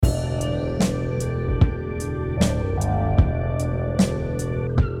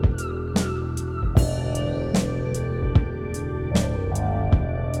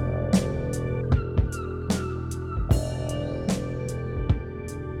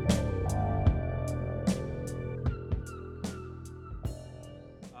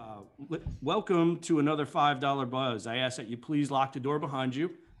Welcome to another $5 Buzz. I ask that you please lock the door behind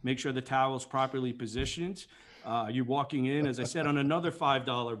you. Make sure the towel is properly positioned. You're walking in, as I said, on another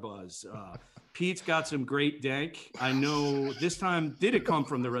 $5 Buzz. Pete's got some great dank. I know this time, did it come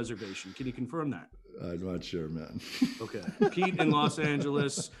from the reservation? Can you confirm that? I'm not sure, man. Okay. Pete in Los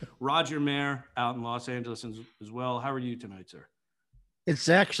Angeles, Roger Mayer out in Los Angeles as well. How are you tonight, sir? It's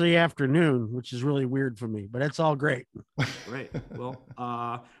actually afternoon, which is really weird for me, but it's all great. Great. Well,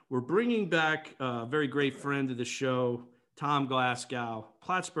 we're bringing back a very great friend of the show, Tom Glasgow,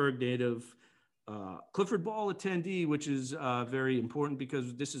 Plattsburgh native, Clifford Ball attendee, which is very important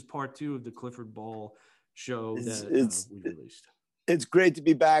because this is part 2 of the Clifford Ball show that we released. It's great to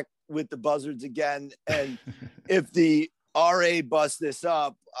be back with the Buzzards again. And if the RA busts this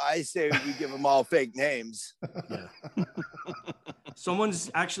up, I say we give them all fake names. Yeah. Someone's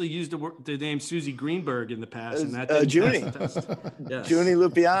actually used the name Susie Greenberg in the past, and that Junie. Yes. Junie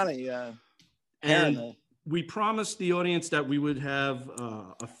Lupiani. And we promised the audience that we would have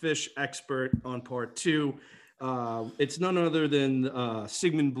a fish expert on part 2. It's none other than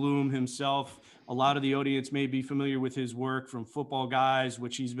Sigmund Bloom himself. A lot of the audience may be familiar with his work from Football Guys,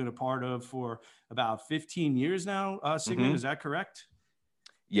 which he's been a part of for about 15 years now. Sigmund, Is that correct?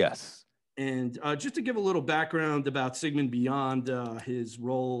 Yes. And just to give a little background about Sigmund beyond his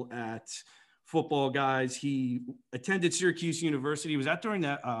role at Football Guys, he attended Syracuse University. Was that during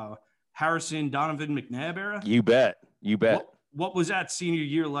that Harrison, Donovan McNabb era? You bet. What was that senior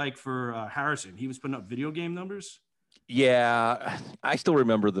year like for Harrison? He was putting up video game numbers? Yeah, I still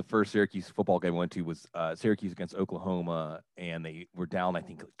remember the first Syracuse football game I went to was Syracuse against Oklahoma, and they were down, I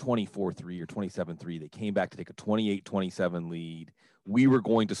think, 24-3 or 27-3. They came back to take a 28-27 lead. We were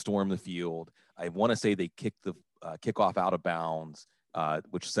going to storm the field. I want to say they kicked the kickoff out of bounds,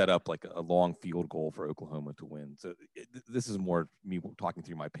 which set up like a long field goal for Oklahoma to win. So this is more me talking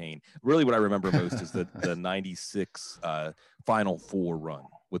through my pain. Really what I remember most is the 96 Final Four run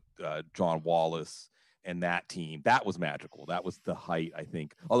with John Wallace and that team. That was magical. That was the height, I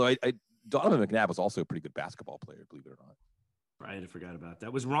think. Although Donovan McNabb was also a pretty good basketball player, believe it or not. Right, I forgot about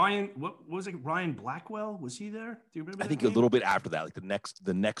that. Was Ryan? What was it? Ryan Blackwell? Was he there? Do you remember? I think a little bit after that, like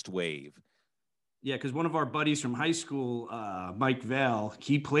the next wave. Yeah, because one of our buddies from high school, Mike Vale,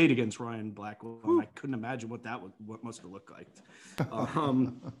 he played against Ryan Blackwell. And I couldn't imagine what must have looked like.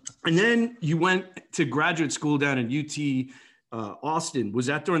 And then you went to graduate school down in UT Austin. Was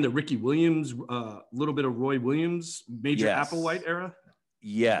that during the Ricky Williams, little bit of Roy Williams, Major Applewhite era?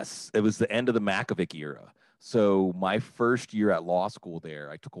 Yes, it was the end of the Makovic era. So my first year at law school there,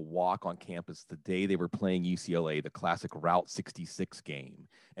 I took a walk on campus the day they were playing UCLA, the classic Route 66 game.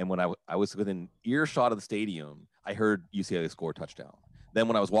 And when I was within earshot of the stadium, I heard UCLA score a touchdown. Then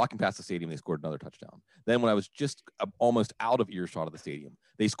when I was walking past the stadium, they scored another touchdown. Then when I was just almost out of earshot of the stadium,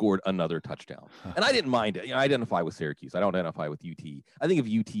 they scored another touchdown. And I didn't mind it. I identify with Syracuse. I don't identify with UT. I think of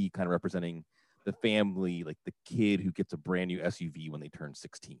UT kind of representing the family, like the kid who gets a brand new SUV when they turn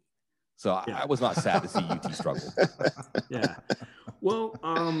 16. So I was not sad to see UT struggle. Yeah. Well,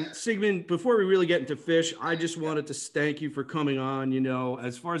 Sigmund, before we really get into fish, I just wanted to thank you for coming on.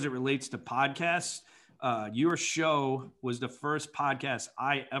 As far as it relates to podcasts, your show was the first podcast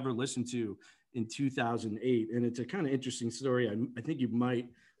I ever listened to in 2008. And it's a kind of interesting story. I think you might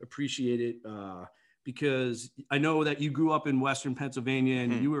appreciate it because I know that you grew up in Western Pennsylvania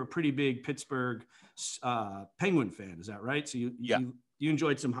and you were a pretty big Pittsburgh Penguin fan. Is that right? So you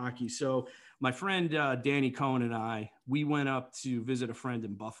enjoyed some hockey. So my friend Danny Cohen and I, we went up to visit a friend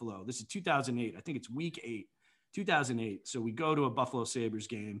in Buffalo. This is 2008. I think it's week 8, 2008. So we go to a Buffalo Sabres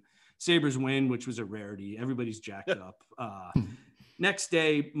game. Sabres win, which was a rarity. Everybody's jacked up. Next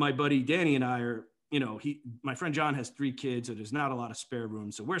day, my buddy Danny and I are, my friend John has 3 kids, so there's not a lot of spare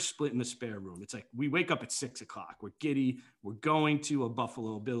room. So we're splitting the spare room. It's like we wake up at 6 o'clock. We're giddy. We're going to a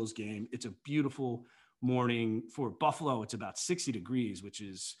Buffalo Bills game. It's a beautiful morning for Buffalo. It's about 60 degrees, which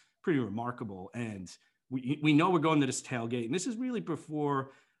is pretty remarkable. And we know we're going to this tailgate. And this is really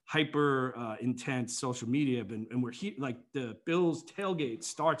before hyper intense social media. And we're here, like the Bills tailgate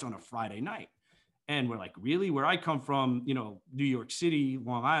starts on a Friday night. And we're like, really? Where I come from, New York City,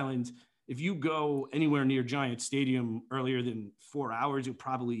 Long Island, if you go anywhere near Giant Stadium earlier than 4 hours, you'll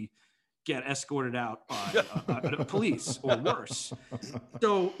probably get escorted out by police or worse.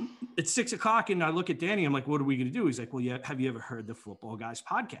 So it's 6 o'clock and I look at Danny, I'm like, what are we going to do? He's like, well, yeah, have you ever heard the Football Guys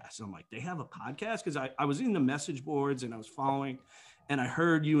podcast? And I'm like, they have a podcast? Because I was in the message boards and I was following and I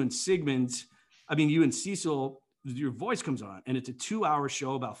heard you and Cecil, your voice comes on and it's a 2-hour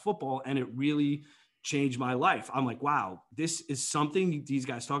show about football and it really changed my life. I'm like, wow, this is something these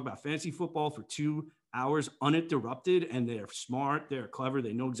guys talk about fantasy football for 2 hours uninterrupted, and they're smart, they're clever,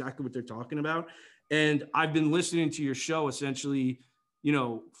 they know exactly what they're talking about. And I've been listening to your show essentially,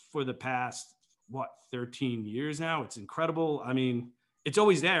 for the past 13 years now. It's incredible. I mean, it's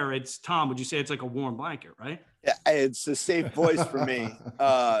always there. It's Tom. Would you say it's like a warm blanket, right? Yeah, it's a safe voice for me.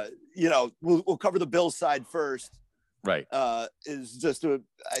 We'll cover the Bills side first. Right. It's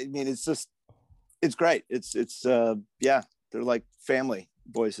great. They're like family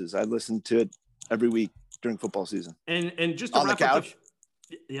voices. I listen to it every week during football season. And just to on the couch.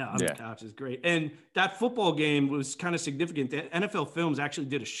 On the couch is great. And that football game was kind of significant. The NFL Films actually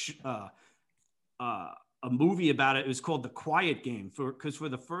did a movie about it. It was called The Quiet Game because for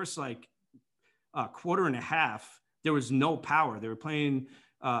the first quarter and a half, there was no power. They were playing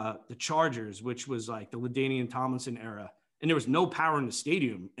the Chargers, which was like the LaDainian Tomlinson era, and there was no power in the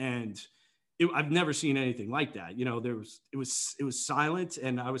stadium. And I've never seen anything like that. It was silent,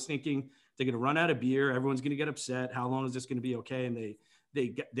 and I was thinking they're going to run out of beer. Everyone's going to get upset. How long is this going to be okay? And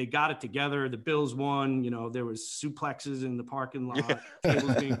they got it together. The Bills won. There was suplexes in the parking lot,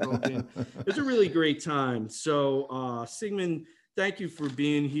 tables being broken. It was a really great time. So Sigmund, thank you for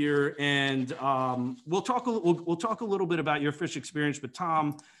being here, and we'll talk a little bit about your fish experience. But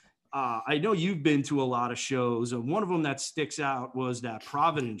Tom, I know you've been to a lot of shows, and one of them that sticks out was that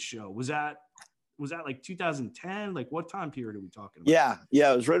Providence show. Was that like 2010? Like, what time period are we talking about?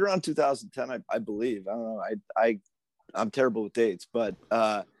 Yeah, it was right around 2010, I believe. I don't know. I'm terrible with dates, but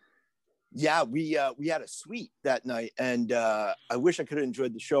we had a suite that night, and I wish I could have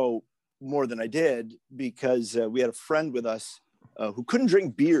enjoyed the show more than I did, because we had a friend with us who couldn't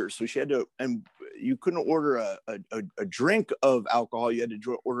drink beer, so she had to, and you couldn't order a drink of alcohol. You had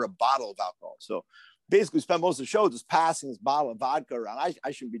to order a bottle of alcohol. So basically spent most of the show just passing this bottle of vodka around.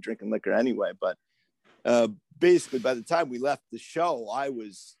 I shouldn't be drinking liquor anyway, but basically by the time we left the show, I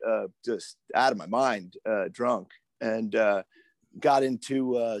was just out of my mind, drunk, and got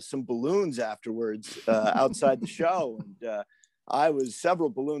into some balloons afterwards outside the show. And I was several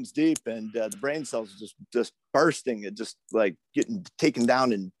balloons deep, and the brain cells were just bursting and just like getting taken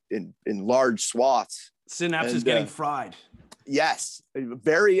down in large swaths. Synapses getting fried. Yes.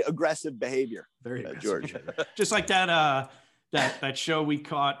 Very aggressive behavior. Very aggressive, George. Just like that show we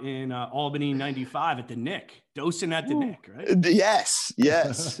caught in Albany '95 at the Nick, dosing at the Nick, right? Yes.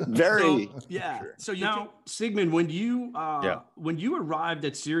 Very. So now, Sigmund, when you arrived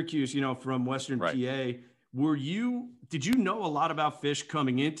at Syracuse, from Western PA, did you know a lot about fish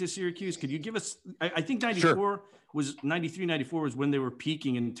coming into Syracuse? Could you give us? I think '94 was 93, '94 was when they were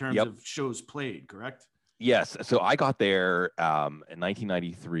peaking in terms of shows played, correct? Yes. So I got there in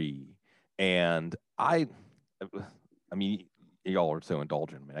 1993, and I mean, y'all are so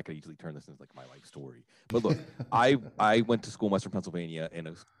indulgent. I mean, I could easily turn this into like my life story. But look, I went to school in Western Pennsylvania in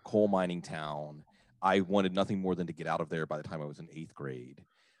a coal mining town. I wanted nothing more than to get out of there by the time I was in 8th grade.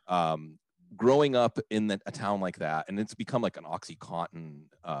 Growing up in a town like that, and it's become like an OxyContin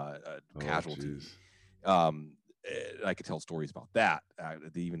casualty. I could tell stories about that.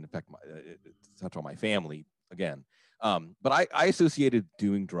 They even affect touch on my family again. But I associated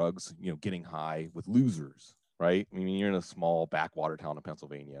doing drugs, getting high, with losers. Right? I mean, you're in a small backwater town in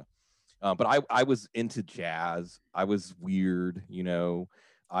Pennsylvania. But I was into jazz. I was weird,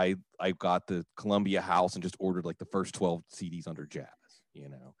 I got the Columbia House and just ordered like the first 12 CDs under jazz,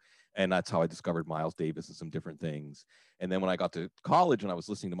 and that's how I discovered Miles Davis and some different things. And then when I got to college and I was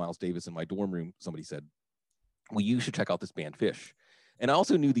listening to Miles Davis in my dorm room, somebody said, well, you should check out this band Fish. And I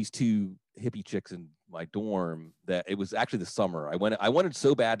also knew these two hippie chicks in my dorm. That it was actually the summer. I wanted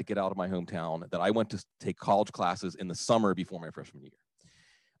so bad to get out of my hometown that I went to take college classes in the summer before my freshman year.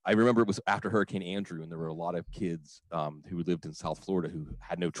 I remember it was after Hurricane Andrew, and there were a lot of kids who lived in South Florida who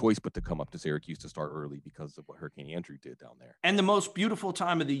had no choice but to come up to Syracuse to start early because of what Hurricane Andrew did down there. And the most beautiful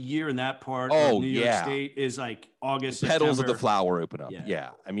time of the year in that part of New York State is like August, Petals September. of the flower open up.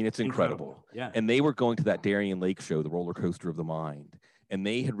 Yeah. I mean, it's incredible. Yeah. And they were going to that Darien Lake show, the roller coaster of the mind, and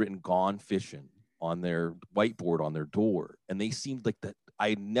they had written "Gone Fishing" on their whiteboard on their door, and they seemed like that. I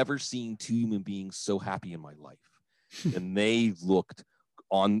had never seen two human beings so happy in my life, and they looked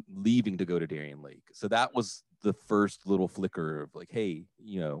on leaving to go to Darien Lake. So that was the first little flicker of like, hey,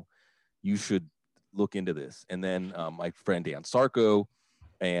 you should look into this. And then my friend Dan Sarko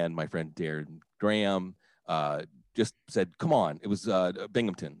and my friend Darren Graham just said, come on. It was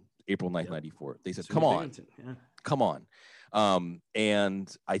Binghamton, April 9th, 94. They said, come on, come on.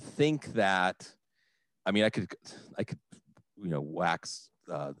 And I think that, I mean, I could wax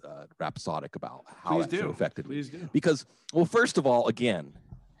rhapsodic about how that show affected me. Because, well, first of all, again,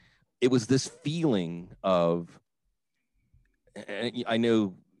 it was this feeling of, and I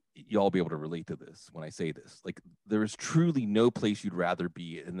know y'all be able to relate to this when I say this. Like, there is truly no place you'd rather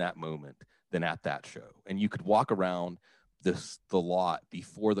be in that moment than at that show. And you could walk around the lot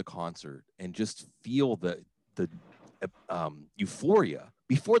before the concert and just feel the euphoria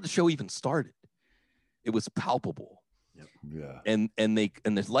before the show even started. It was palpable. Yeah. And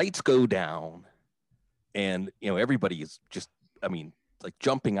the lights go down, and everybody is just, I mean, like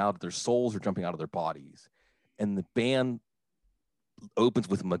jumping out, their souls are jumping out of their bodies. And the band opens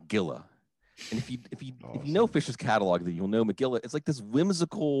with Megillah. And if you know Phish's catalog, then you'll know Megillah. It's like this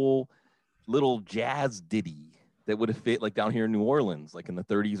whimsical little jazz ditty that would have fit like down here in New Orleans, like in the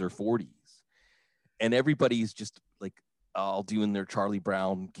 30s or 40s. And everybody's just like all doing their Charlie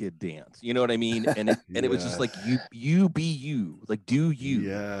Brown kid dance. You know what I mean? And it was just like, you be you, like, do you.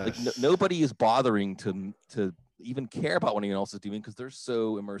 Yes. Like nobody is bothering to even care about what anyone else is doing because they're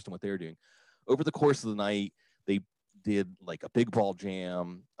so immersed in what they're doing. Over the course of the night, they did like a big ball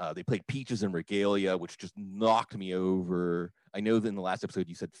jam. They played Peaches and Regalia, which just knocked me over. I know that in the last episode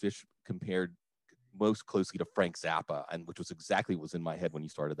you said Phish compared most closely to Frank Zappa, and which was exactly what was in my head when you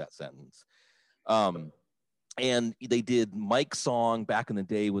started that sentence. And they did Mike's song back in the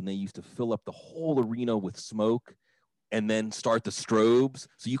day when they used to fill up the whole arena with smoke and then start the strobes.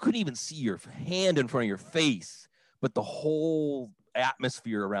 So you couldn't even see your hand in front of your face, but the whole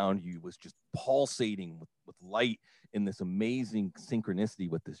atmosphere around you was just pulsating with light in this amazing synchronicity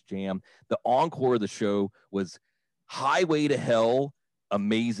with this jam. The encore of the show was Highway to Hell,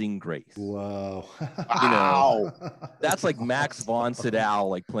 Amazing Grace. Wow. That's like Max von Sydow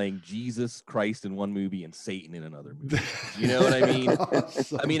like playing Jesus Christ in one movie and Satan in another movie. You know what I mean?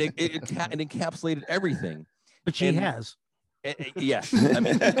 Awesome. I mean, it encapsulated everything. But she has. Yes. I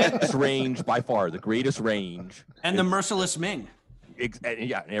mean, the greatest range by far, the greatest range. And the Merciless Ming.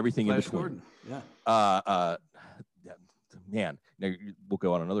 And everything Flash in between. Gordon. Yeah. Man, now we'll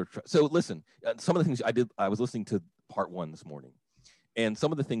go on another. So listen, some of the things I was listening to part 1 this morning, and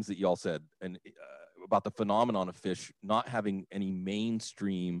some of the things that y'all said and about the phenomenon of Phish not having any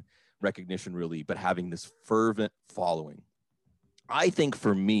mainstream recognition really, but having this fervent following. I think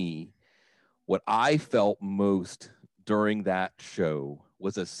for me, what I felt most during that show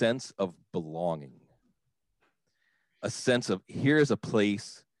was a sense of belonging, a sense of here's a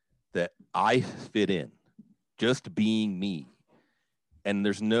place that I fit in, just being me. And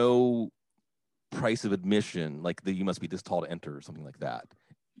there's no price of admission, like that you must be this tall to enter or something like that.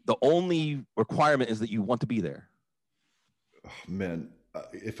 The only requirement is that you want to be there. Oh, man,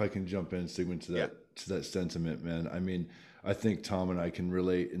 if I can jump in, Sigmund, to that sentiment, man. I mean, I think Tom and I can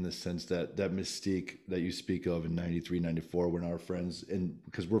relate in the sense that mystique that you speak of in 93, 94, when our friends, and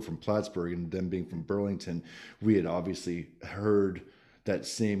because we're from Plattsburgh and them being from Burlington, we had obviously heard that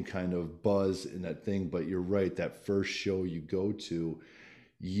same kind of buzz in that thing. But you're right, that first show you go to,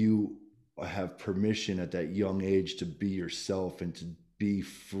 you have permission at that young age to be yourself and to be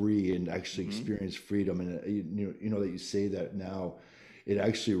free and actually experience freedom. And you know that you say that now, it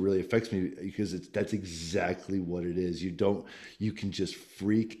actually really affects me because that's exactly what it is. You can just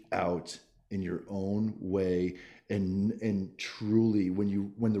freak out in your own way. And truly,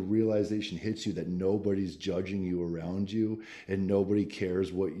 when the realization hits you that nobody's judging you around you and nobody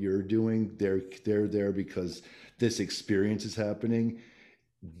cares what you're doing, they're there because this experience is happening.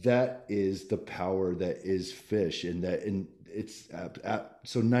 That is the power that is Phish, and it's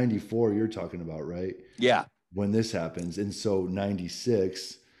so 94 you're talking about, right? Yeah. When this happens. And so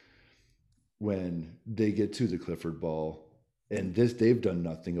 96, when they get to the Clifford Ball, and they've done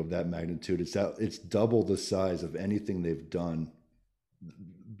nothing of that magnitude. It's double the size of anything they've done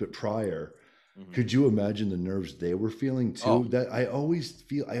but prior. Mm-hmm. Could you imagine the nerves they were feeling too? Oh. That I always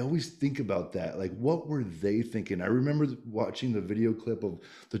think about that. Like, what were they thinking? I remember watching the video clip of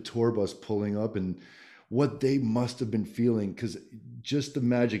the tour bus pulling up and what they must have been feeling, because just the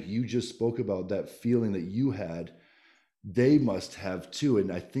magic you just spoke about, that feeling that you had, they must have too.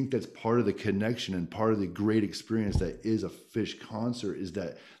 And I think that's part of the connection and part of the great experience that is a Phish concert, is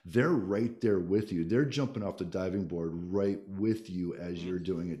that they're right there with you. They're jumping off the diving board right with you as you're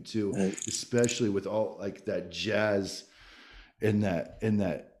doing it too, especially with all like that jazz and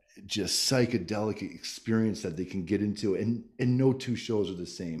that just psychedelic experience that they can get into. And no two shows are the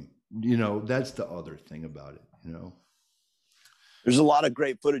same. You know, that's the other thing about it, you know. There's a lot of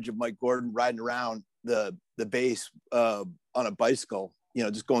great footage of Mike Gordon riding around the base on a bicycle, you know,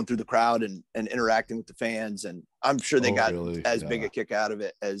 just going through the crowd and interacting with the fans. And I'm sure they got as big a kick out of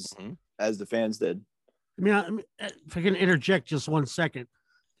it as the fans did. I mean, if I can interject just 1 second,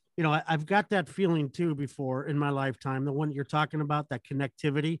 you know, I've got that feeling too before in my lifetime, the one you're talking about, that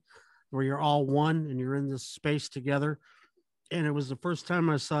connectivity where you're all one and you're in this space together. and it was the first time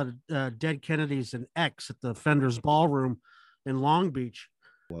I saw Dead Kennedys and X at the Fenders Ballroom in Long Beach.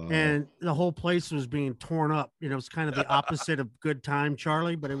 Wow. And the whole place was being torn up. You know, it's kind of the opposite of Good Time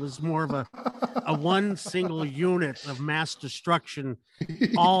Charlie, but it was more of a one single unit of mass destruction,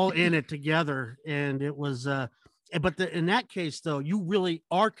 all in it together. And it was, in that case, though, you really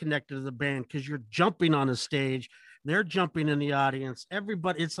are connected to the band because you're jumping on a stage, they're jumping in the audience.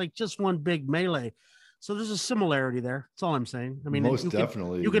 Everybody, it's like just one big melee. So there's a similarity there. That's all I'm saying. I mean, most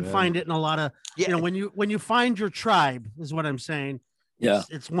definitely, you can find it in a lot of, you know, when you find your tribe is what I'm saying. Yeah,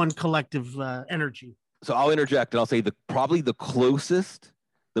 it's one collective energy. So I'll interject and I'll say probably the closest,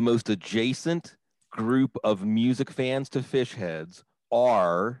 the most adjacent group of music fans to Fish heads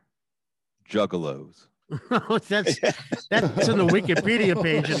are Juggalos. that's in the Wikipedia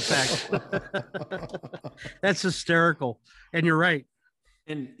page, in fact. That's hysterical. And you're right.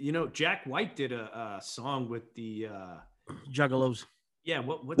 And, you know, Jack White did a song with the Juggalos. Yeah,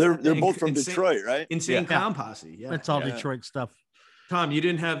 what's they're both from Detroit, right? Insane Clown Posse. Yeah, that's all Detroit stuff. Tom, you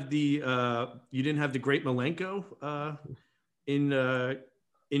didn't have the Great Malenko in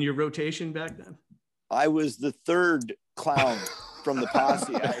your rotation back then? I was the third clown from the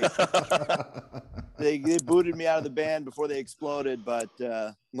posse. They booted me out of the band before they exploded, but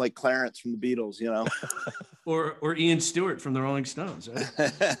like Clarence from the Beatles, you know, or Ian Stewart from the Rolling Stones.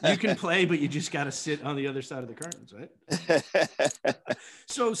 Right? You can play, but you just got to sit on the other side of the curtains, right?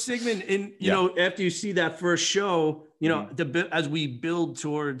 So Sigmund, you know, after you see that first show, you know, as we build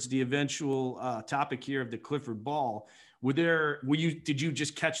towards the eventual topic here of the Clifford Ball, did you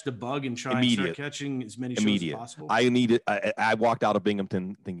just catch the bug and try and start catching as many shows as possible? I walked out of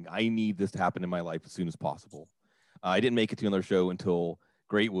Binghamton thinking I need this to happen in my life as soon as possible. I didn't make it to another show until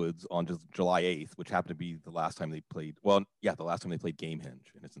Great Woods on just July 8th, which happened to be the last time they played. Well, yeah, the last time they played Gamehenge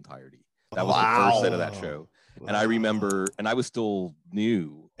in its entirety. That was the first set of that show. Wow. And I remember, and I was still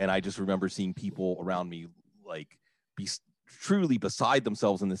new, and I just remember seeing people around me like be truly beside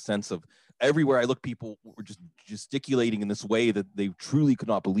themselves in the sense of everywhere I looked, people were just gesticulating in this way that they truly could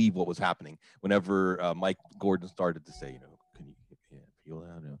not believe what was happening. Whenever Mike Gordon started to say, you know, can you feel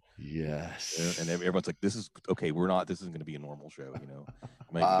that? No. Yes. And everyone's like, this is okay. This isn't going to be a normal show, you know, it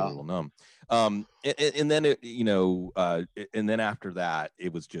might be a little numb. And then, and then after that,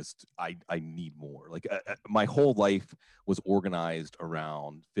 it was just, I need more. Like my whole life was organized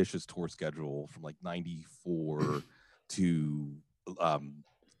around Fish's tour schedule from like 94 to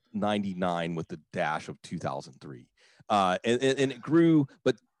 99 with the dash of 2003. And it grew,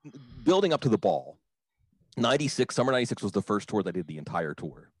 but building up to the ball, summer 96 was the first tour that I did the entire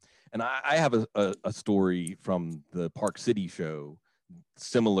tour. And I have a story from the Park City show,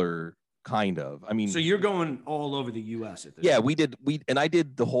 similar kind of. I mean, so you're going all over the U.S. at this point.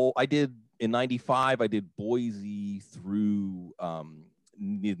 I did in 95, I did Boise through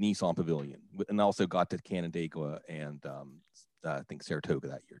the Nissan Pavilion, and also got to Canandaigua and I think Saratoga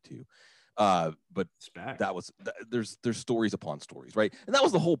that year too. But that was, there's stories upon stories, right? And that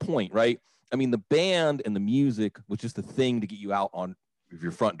was the whole point, right? I mean, the band and the music was just the thing to get you out on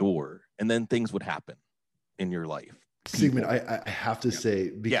your front door, and then things would happen in your life. Sigmund, I have to say,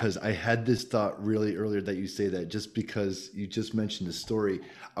 because I had this thought really earlier that you say that, just because you just mentioned the story,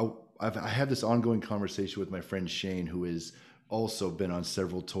 I have this ongoing conversation with my friend Shane, who has also been on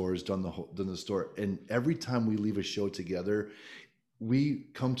several tours, done the story, and every time we leave a show together, we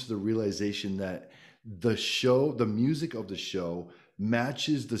come to the realization that the music of the show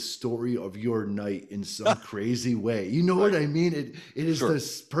matches the story of your night in some crazy way. You know what I mean? It is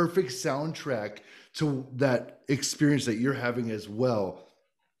this perfect soundtrack to that experience that you're having as well.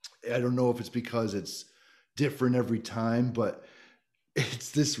 I don't know if it's because it's different every time, but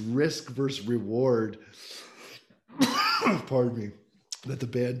it's this risk versus reward, pardon me, that the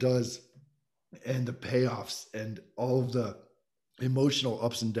band does, and the payoffs and all of the emotional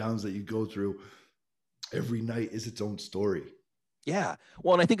ups and downs that you go through every night is its own story. Yeah.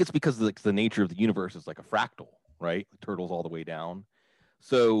 Well, and I think it's because the nature of the universe is like a fractal, right? The turtles all the way down.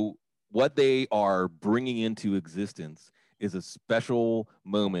 So what they are bringing into existence is a special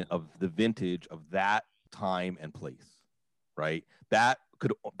moment of the vintage of that time and place, right? That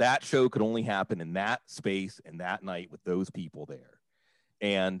show could only happen in that space and that night with those people there.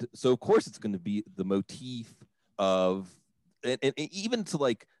 And so of course it's going to be the motif of, and even to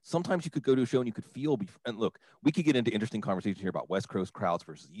like, sometimes you could go to a show and you could feel, and look, we could get into interesting conversations here about West Coast crowds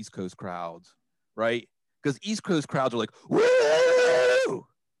versus East Coast crowds, right? Because East Coast crowds are like, woo!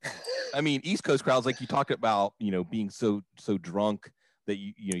 I mean, East Coast crowds, like you talk about, you know, being so drunk that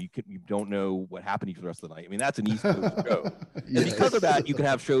you don't know what happened to you for the rest of the night. I mean, that's an East Coast show. Yes. And because of that, you can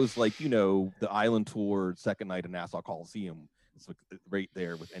have shows like, you know, the Island Tour second night in Nassau Coliseum, is right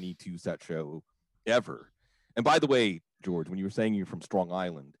there with any 2-set show ever. And by the way, George, when you were saying you're from Strong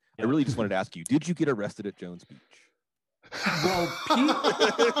Island, I really just wanted to ask you, did you get arrested at Jones Beach? Well, Pete,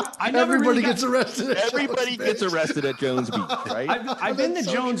 everybody gets arrested. Everybody gets arrested at Jones Beach, right? I've been to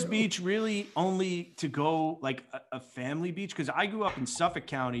Jones Beach really only to go like a family beach because I grew up in Suffolk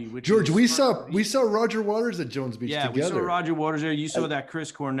County. Which George, we saw Roger Waters at Jones Beach. Yeah, together. we saw Roger Waters there. You saw that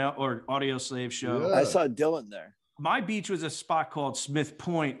Chris Cornell or Audio Slave show. Yeah. I saw Dylan there. My beach was a spot called Smith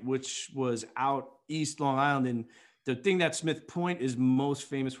Point, which was out East Long Island. And the thing that Smith Point is most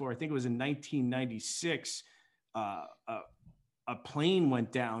famous for, I think it was in 1996. A plane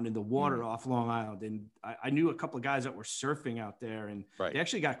went down in the water off Long Island, and I knew a couple of guys that were surfing out there, and they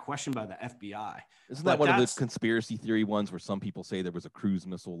actually got questioned by the FBI. Isn't that one of the conspiracy theory ones where some people say there was a cruise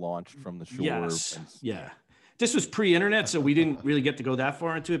missile launched from the shore? Yes. Yeah. This was pre-internet, so we didn't really get to go that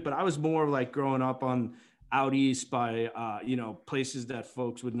far into it, but I was more like growing up on out east by places that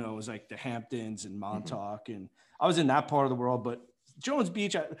folks would know as like the Hamptons and Montauk, and I was in that part of the world. But Jones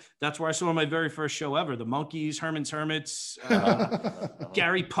Beach, that's where I saw my very first show ever. The Monkees, Herman's Hermits,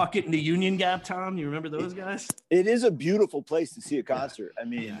 Gary Puckett and the Union Gap. Tom, you remember those guys? It is a beautiful place to see a concert. I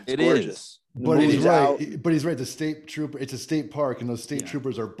mean, it's gorgeous. But he's right. But he's right. The state trooper, it's a state park, and those state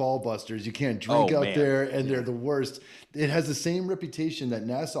troopers are ball busters. You can't drink out there, and they're the worst. It has the same reputation that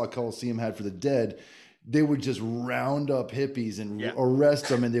Nassau Coliseum had for the Dead. They would just round up hippies and arrest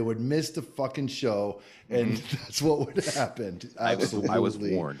them, and they would miss the fucking show, and that's what would happen. Absolutely. I was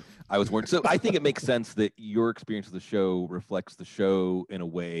warned. So I think it makes sense that your experience of the show reflects the show in a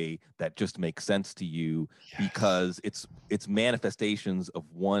way that just makes sense to you because it's manifestations of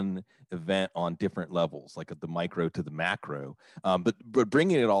one event on different levels, like at the micro to the macro. But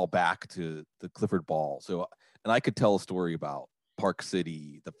bringing it all back to the Clifford Ball. So, and I could tell a story about Park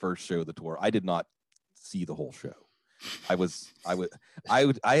City, the first show of the tour. I did not see the whole show. I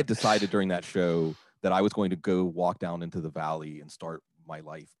had decided during that show that I was going to go walk down into the valley and start my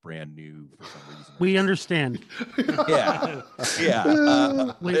life brand new for some reason. We understand. Yeah.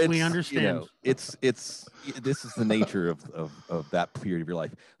 We understand. This is the nature of that period of your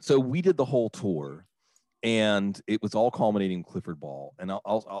life. So we did the whole tour, and it was all culminating in Clifford Ball. And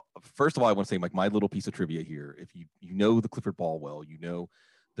I'll first of all, I want to say like my little piece of trivia here. If you know the Clifford Ball well, you know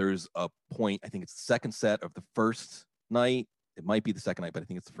there's a point, I think it's the second set of the first night. It might be the second night, but I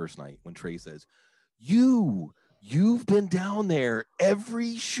think it's the first night when Trey says, you've been down there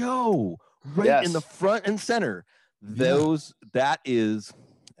every show, right in the front and center. That is,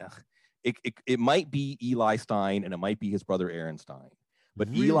 it might be Eli Stein and it might be his brother Aaron Stein. But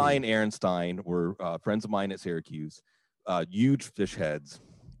really? Eli and Aaron Stein were friends of mine at Syracuse, huge fish heads.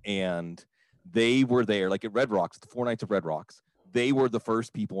 And they were there, like at Red Rocks, the 4 nights of Red Rocks. They were the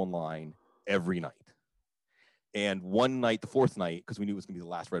first people in line every night. And one night, the fourth night, because we knew it was going to be the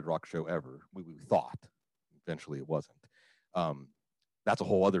last Red Rock show ever, we thought. Eventually it wasn't. That's a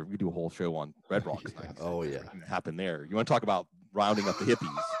whole other, we do a whole show on Red Rocks nights. Oh, yeah. Happened there. You want to talk about rounding up the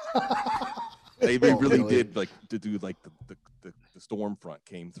hippies? They really did like to do like the storm front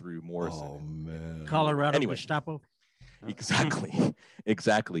came through Morrison. Oh, man. Colorado Gestapo. Exactly.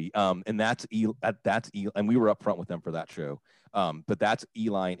 And that's and we were up front with them for that show. But that's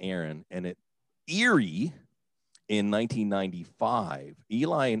Eli and Aaron, and at Erie in 1995,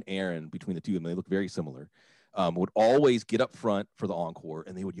 Eli and Aaron, between the two of them, they look very similar, would always get up front for the encore,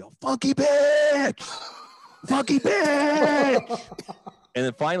 and they would yell, "Funky bitch! Funky bitch!" And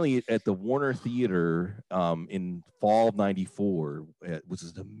then finally at the Warner Theater in fall of '94, which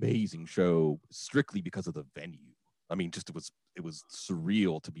is an amazing show, strictly because of the venue. I mean, just it was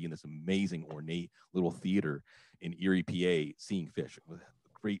surreal to be in this amazing ornate little theater in Erie, PA, seeing Fish. It was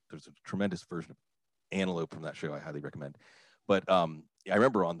great. There's a tremendous version of Antelope from that show I highly recommend. But I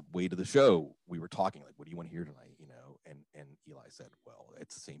remember on the way to the show, we were talking like, what do you want to hear tonight? You know, and Eli said, well,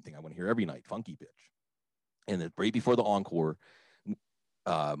 it's the same thing I want to hear every night, Funky Bitch. And then right before the encore,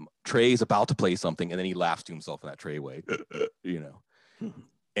 Trey's about to play something, and then he laughs to himself in that Trey way, you know.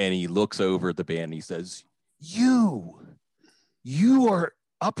 And he looks over at the band and he says, you are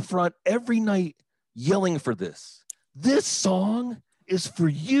up front every night yelling for this. This song is for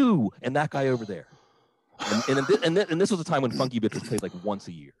you and that guy over there. And this was a time when Funky Bitch was played like once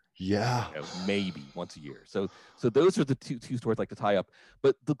a year. Yeah. You know, maybe once a year. So those are the two stories I like to tie up.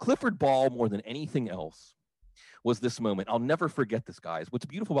 But the Clifford Ball, more than anything else, was this moment. I'll never forget this, guys. What's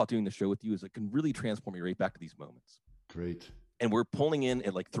beautiful about doing the show with you is it can really transport me right back to these moments. Great. And we're pulling in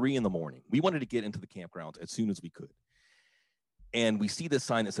at like 3 a.m. We wanted to get into the campgrounds as soon as we could. And we see this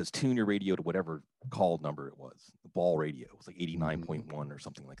sign that says, tune your radio to whatever call number it was. The Ball radio. It was like 89.1 or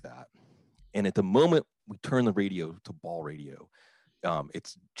something like that. And at the moment we turn the radio to ball radio.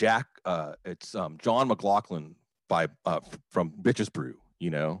 It's John McLaughlin from Bitches Brew, you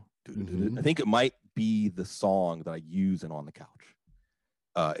know. Mm-hmm. I think it might be the song that I use in On the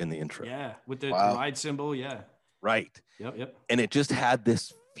Couch in the intro. Yeah, with the ride symbol. Yeah. Right. Yep. And it just had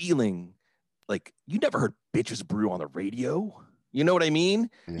this feeling like you never heard Bitches Brew on the radio. You know what I mean?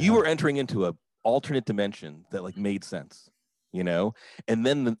 Yeah. You were entering into a alternate dimension that like made sense, you know? And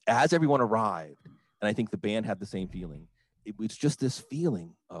then as everyone arrived, and I think the band had the same feeling, it was just this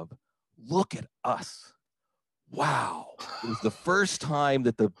feeling of, look at us. Wow. It was the first time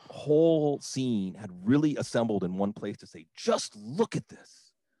that the whole scene had really assembled in one place to say, just look at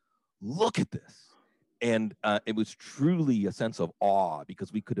this. Look at this. And it was truly a sense of awe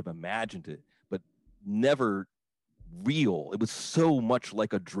because we could have imagined it, but never real. It was so much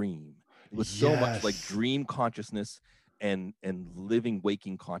like a dream. It was so much like dream consciousness and living,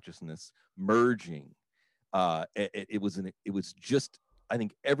 waking consciousness merging. It was just, I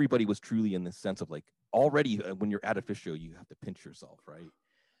think everybody was truly in this sense of like, already when you're at a Phish show, you have to pinch yourself, right?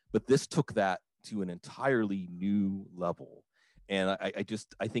 But this took that to an entirely new level. And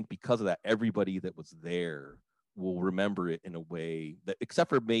I think because of that, everybody that was there will remember it in a way that, except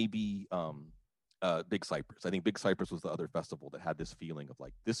for maybe Big Cypress. I think Big Cypress was the other festival that had this feeling of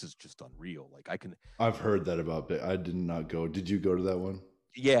like, this is just unreal. Like I've heard that about it. I did not go. Did you go to that one?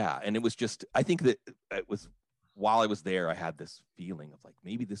 Yeah. And it was just, I think that it was, while I was there, I had this feeling of like,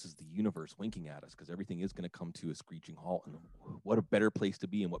 maybe this is the universe winking at us because everything is going to come to a screeching halt. And what a better place to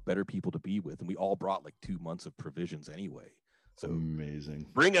be and what better people to be with. And we all brought like 2 months of provisions anyway. So amazing.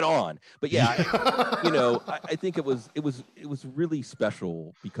 Bring it on. But yeah, I think it was really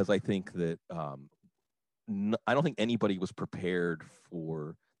special because I think that I don't think anybody was prepared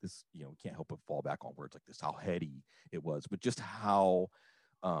for this. You know, we can't help but fall back on words like this, how heady it was, but just how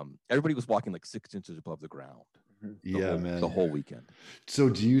everybody was walking like 6 inches above the ground. The whole weekend. So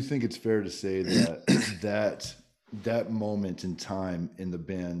do you think it's fair to say that that moment in time in the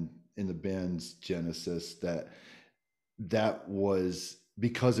band's genesis, that was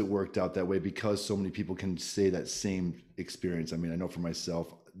because it worked out that way, because so many people can say that same experience? I mean, I know for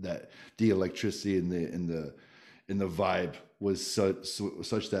myself that the electricity and the vibe was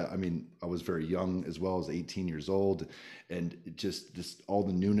such that, I mean, I was very young as well, as 18 years old, and just all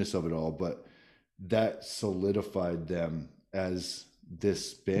the newness of it all, but that solidified them as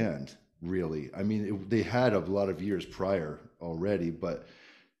this band, really. I mean, they had a lot of years prior already, but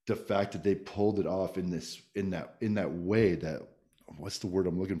the fact that they pulled it off in that way, that, what's the word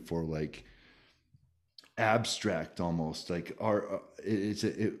I'm looking for? Like abstract almost, like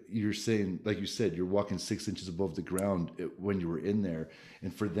you're saying, like you said, you're walking 6 inches above the ground when you were in there.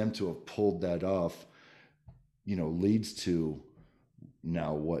 And for them to have pulled that off, you know, leads to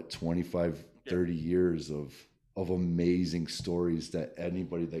now what, 25, 30 years of amazing stories that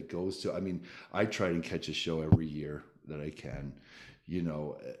anybody that goes to, I mean, I try and catch a show every year that I can. You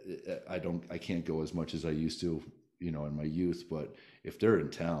know, I can't go as much as I used to, you know, in my youth, but if they're in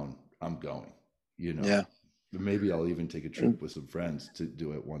town, I'm going, you know. Yeah. Maybe I'll even take a trip with some friends to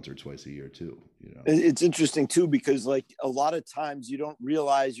do it once or twice a year too, you know. It's interesting too, because like a lot of times you don't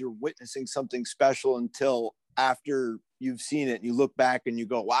realize you're witnessing something special until after you've seen it and you look back and you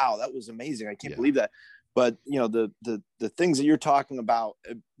go, wow, that was amazing. I can't believe that. But you know, the things that you're talking about,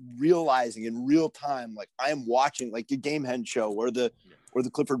 realizing in real time, like I am watching like the Gamehen show or the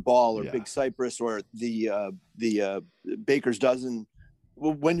Clifford Ball or Big Cypress or the Baker's Dozen.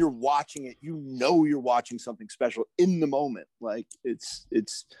 When you're watching it, you know you're watching something special in the moment. Like it's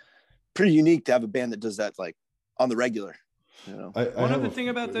pretty unique to have a band that does that like on the regular. You know, one other thing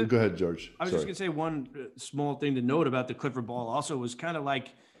about the. Go ahead, George. I was just gonna say one small thing to note about the Clifford Ball also was kind of like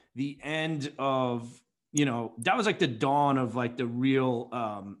the end of, you know, that was like the dawn of like the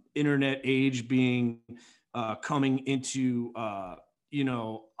real internet age being coming into you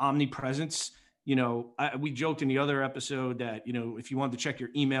know, omnipresence. You know, we joked in the other episode that, you know, if you wanted to check your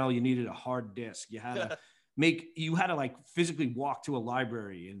email, you needed a hard disk. You had to like physically walk to a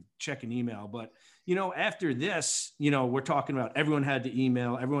library and check an email. But, you know, after this, you know, we're talking about everyone had the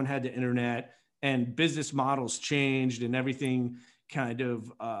email, everyone had the internet, and business models changed and everything kind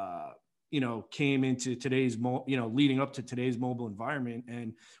of, you know, came into today's, you know, leading up to today's mobile environment.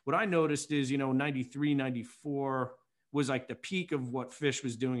 And what I noticed is, you know, 93, 94 was like the peak of what Phish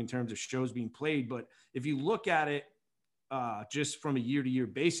was doing in terms of shows being played. But if you look at it just from a year-to-year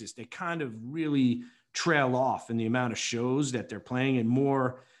basis, they kind of really trail off in the amount of shows that they're playing, and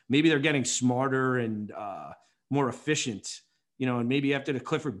more, maybe they're getting smarter and more efficient, you know. And maybe after the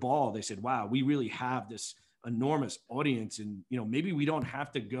Clifford Ball, they said, wow, we really have this enormous audience. And, you know, maybe we don't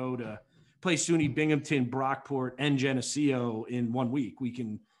have to go to play SUNY Binghamton, Brockport, and Geneseo in 1 week. We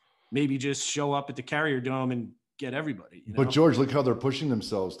can maybe just show up at the Carrier Dome and get everybody. You know? But George, look how they're pushing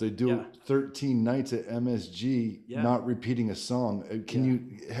themselves. They do Yeah. 13 nights at MSG, not repeating a song.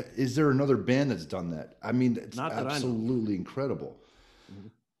 Is there another band that's done that? I mean, it's absolutely incredible.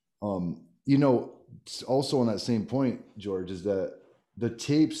 Mm-hmm. You know, also on that same point, George, is that the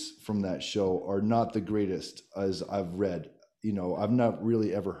tapes from that show are not the greatest, as I've read. You know, I've not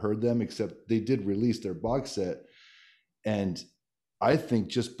really ever heard them, except they did release their box set. And I think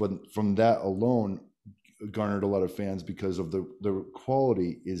just from that alone garnered a lot of fans because of the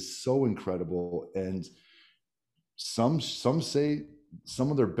quality is so incredible. And some say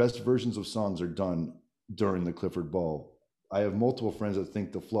some of their best versions of songs are done during the Clifford Ball. I have multiple friends that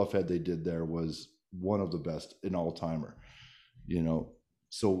think the Fluffhead they did there was one of the best, an all-timer, you know.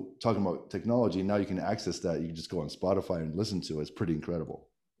 So talking about technology, now you can access that. You can just go on Spotify and listen to it. It's pretty incredible.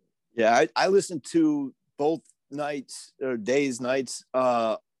 Yeah, I listened to both nights or nights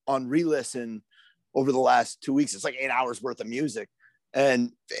on re-listen over the last 2 weeks. It's like 8 hours worth of music,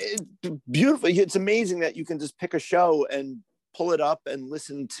 and beautiful. It's amazing that you can just pick a show and pull it up and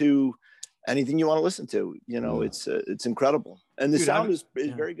listen to anything you want to listen to. You know, it's incredible, and the sound is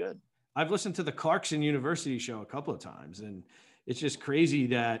very good. I've listened to the Clarkson University show a couple of times, and it's just crazy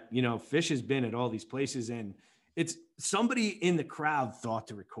that, you know, Phish has been at all these places, and it's somebody in the crowd thought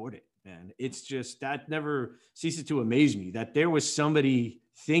to record it. And it's just, that never ceases to amaze me that there was somebody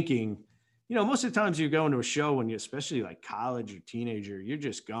thinking. You know, most of the times you're going to a show when you, especially like college or teenager, you're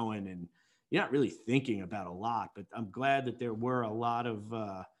just going and you're not really thinking about a lot. But I'm glad that there were a lot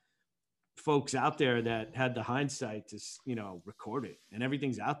of folks out there that had the hindsight to, you know, record it, and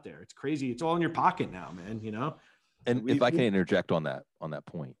everything's out there. It's crazy. It's all in your pocket now, man, you know? And if I can interject on that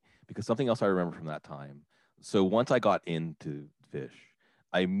point, because something else I remember from that time. So once I got into Phish,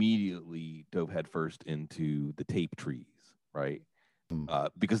 I immediately dove headfirst into the tape trees, right?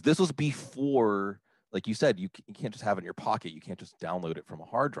 Because this was before, like you said, you can't just have it in your pocket. You can't just download it from a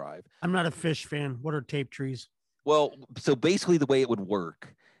hard drive. I'm not a Phish fan. What are tape trees? Well, so basically the way it would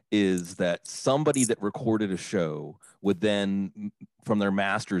work is that somebody that recorded a show would then, from their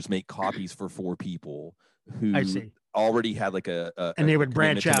masters, make copies for 4 people who already had like and they would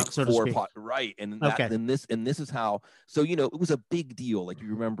branch out, so to speak. Right. And this is how, so, you know, it was a big deal. Like, you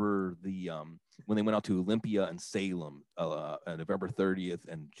remember the, when they went out to Olympia and Salem, on November 30th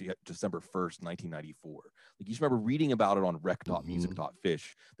and December 1st, 1994. Like, you just remember reading about it on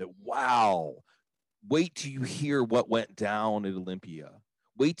rec.music.fish that, wow, wait till you hear what went down at Olympia.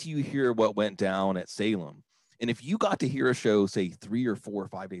 Wait till you hear what went down at Salem. And if you got to hear a show, say 3 or 4 or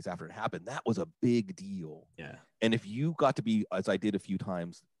 5 days after it happened, that was a big deal. Yeah. And if you got to be, as I did a few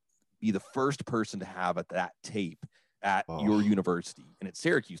times, be the first person to have that tape at your university, and at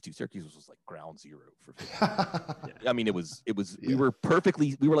Syracuse too. Syracuse was like ground zero for I mean, it was we were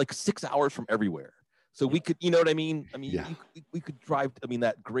like 6 hours from everywhere. So we could, you know what I mean? I mean, we could drive. I mean,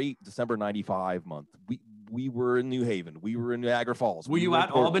 that great December 95 month, we were in New Haven. We were in Niagara Falls. Were you at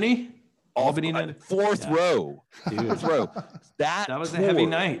Albany? Albany, fourth row. Fourth row. That was a heavy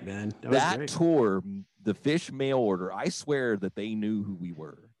night, man. That tour, the Phish mail order, I swear that they knew who we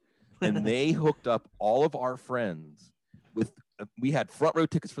were. And they hooked up all of our friends with, we had front row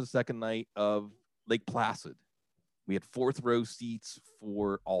tickets for the second night of Lake Placid. We had 4th row seats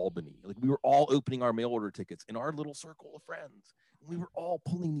for Albany. Like, we were all opening our mail order tickets in our little circle of friends. We were all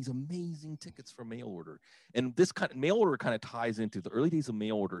pulling these amazing tickets from mail order. And this kind of mail order kind of ties into the early days of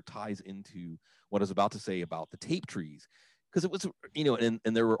mail order, ties into what I was about to say about the tape trees. Because it was, you know, and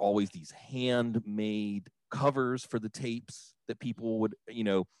there were always these handmade covers for the tapes that people would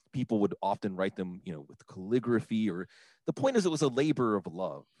often write them, you know, with calligraphy, or the point is it was a labor of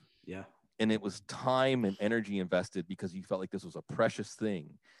love. Yeah. And it was time and energy invested because you felt like this was a precious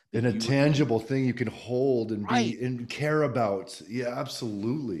thing. And a tangible thing you can hold and be and care about. Yeah,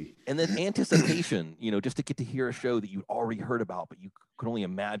 absolutely. And then anticipation, you know, just to get to hear a show that you'd already heard about, but you could only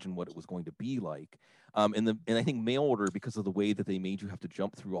imagine what it was going to be like. And I think mail order, because of the way that they made you have to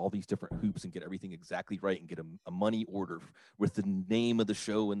jump through all these different hoops and get everything exactly right and get a money order with the name of the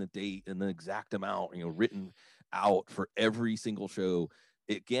show and the date and the exact amount, you know, written out for every single show.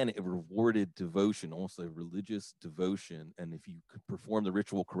 Again, it rewarded devotion, almost a religious devotion. And if you could perform the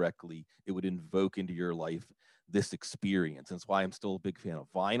ritual correctly, it would invoke into your life this experience. And that's why I'm still a big fan of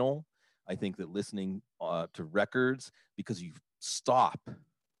vinyl. I think that listening to records, because you stop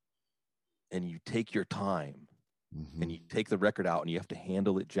and you take your time and you take the record out and you have to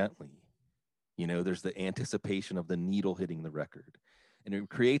handle it gently. You know, there's the anticipation of the needle hitting the record. And it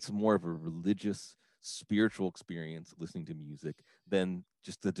creates more of a religious spiritual experience listening to music than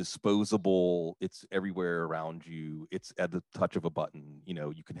just the disposable, it's everywhere around you, it's at the touch of a button. You know,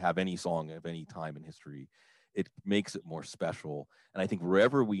 you can have any song of any time in history. It makes it more special. And I think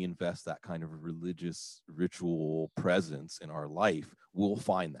wherever we invest that kind of religious ritual presence in our life, we'll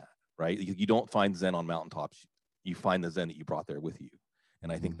find that, right? You don't find Zen on mountaintops. You find the Zen that you brought there with you.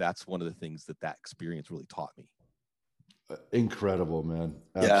 And I think that's one of the things that experience really taught me. Incredible, man.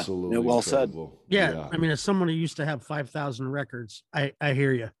 Absolutely. Yeah, well incredible. said. Yeah. I mean, as someone who used to have 5,000 records, I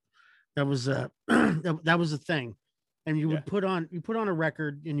hear you. That was that was a thing. And you would put on a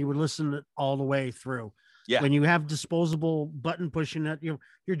record and you would listen it all the way through. Yeah. When you have disposable button pushing it,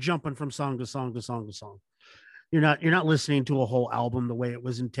 you're jumping from song to song to song to song. You're not listening to a whole album the way it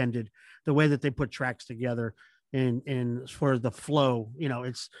was intended, the way that they put tracks together, and for the flow,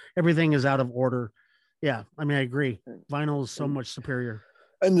 it's everything is out of order. Yeah, I mean, I agree. Vinyl is so much superior.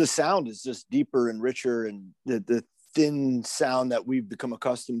 And the sound is just deeper and richer, and the thin sound that we've become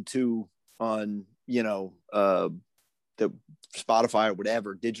accustomed to on, the Spotify or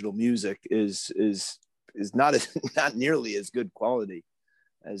whatever, digital music is not nearly as good quality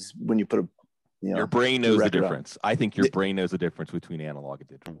as when you put your brain knows the difference. On. I think your brain knows the difference between analog and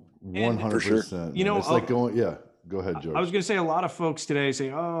digital. 100%. It's like going, yeah. Go ahead, George. I was going to say a lot of folks today say,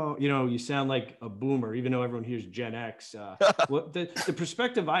 "Oh, you sound like a boomer," even though everyone hears Gen X. The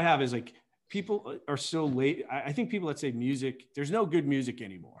perspective I have is like people are so late. I think people that say music, there's no good music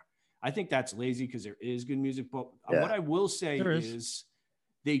anymore. I think that's lazy because there is good music. But what I will say is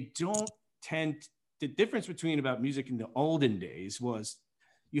they don't tend. The difference between about music in the olden days was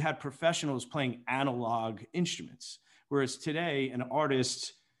you had professionals playing analog instruments, whereas today an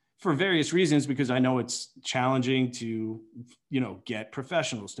artist, for various reasons, because I know it's challenging to, get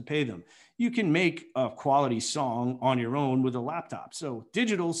professionals to pay them, you can make a quality song on your own with a laptop. So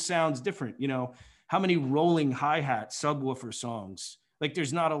digital sounds different. How many rolling hi-hat subwoofer songs? Like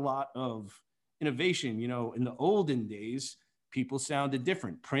there's not a lot of innovation. In the olden days, people sounded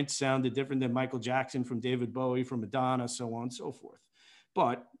different. Prince sounded different than Michael Jackson, from David Bowie, from Madonna, so on and so forth.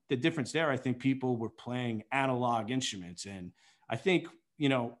 But the difference there, I think people were playing analog instruments. And I think,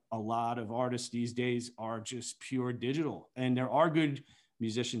 a lot of artists these days are just pure digital. And there are good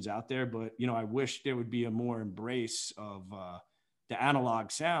musicians out there, but, I wish there would be a more embrace of the analog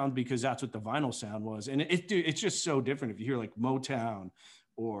sound, because that's what the vinyl sound was. And it's just so different. If you hear like Motown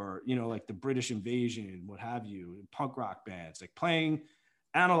or, like the British Invasion, what have you, punk rock bands, like playing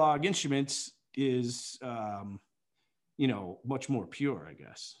analog instruments is, much more pure, I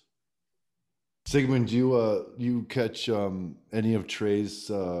guess. Sigmund, you catch any of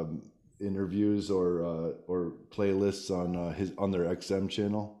Trey's interviews or playlists on their XM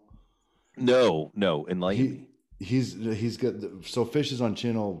channel? No, enlighten me. He's got so Fish is on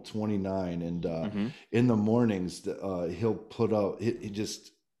channel 29, and in the mornings he'll put out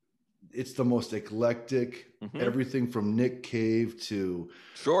it's the most eclectic, everything from Nick Cave to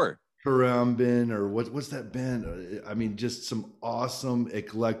Karambin, or what's that band? I mean, just some awesome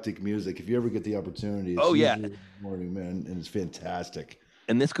eclectic music. If you ever get the opportunity, it's morning, man, and it's fantastic.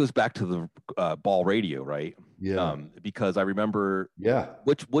 And this goes back to the Ball Radio, right? Yeah. Because I remember. Yeah.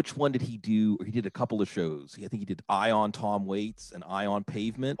 Which one did he do? He did a couple of shows. I think he did Eye on Tom Waits and Eye on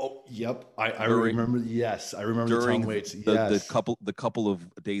Pavement. Oh, yep. I remember. Yes, I remember the Tom Waits. The couple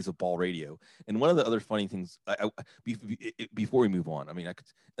of days of Ball Radio. And one of the other funny things, before we move on, I mean,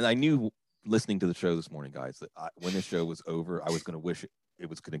 I knew listening to the show this morning, guys, that when this show was over, I was going to wish it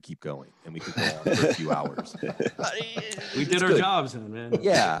was going to keep going and we could go on for a few hours. We did our jobs then, man.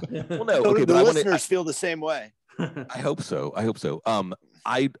 Yeah. Well, no. Okay, the listeners feel the same way. I hope so.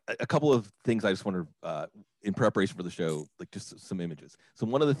 A couple of things I just wanted in preparation for the show, like just some images. So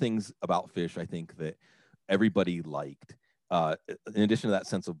one of the things about Fish, I think that everybody liked, in addition to that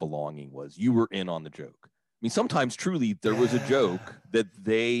sense of belonging, was you were in on the joke. I mean, sometimes truly there was a joke that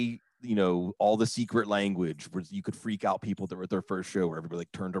they, all the secret language where you could freak out people that were at their first show, where everybody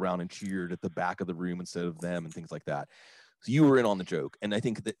like turned around and cheered at the back of the room instead of them and things like that. So you were in on the joke. And I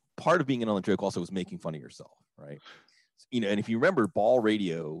think that part of being in on the joke also was making fun of yourself, right? And if you remember Ball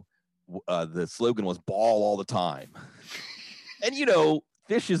Radio, the slogan was ball all the time. And,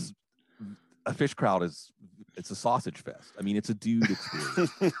 a Fish crowd it's a sausage fest. I mean, it's a dude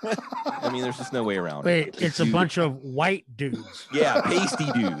experience. I mean, there's just no way around it. It's a bunch of white dudes. Yeah, pasty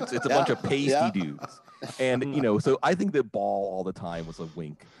dudes. It's a bunch of pasty dudes. And, so I think that ball all the time was a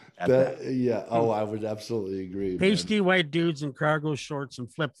wink at that. Yeah. Oh, I would absolutely agree. Pasty white dudes in cargo shorts and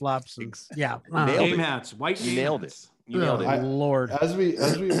flip-flops. Yeah. Game hats, white. You nailed it. You nailed it. Lord. As we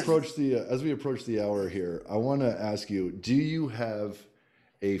approach the hour here, I want to ask you, do you have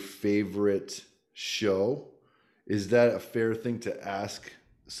a favorite show. Is that a fair thing to ask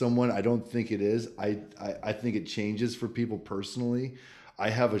someone? I don't think it is. I think it changes for people personally. I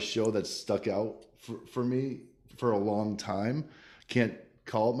have a show that's stuck out for me for a long time. Can't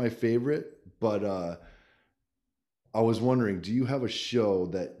call it my favorite, but I was wondering, do you have a show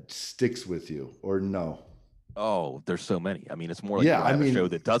that sticks with you or no? Oh, there's so many. I mean, it's more like I have a show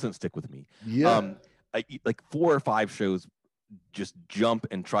that doesn't stick with me. Yeah. Like 4 or 5 shows just jump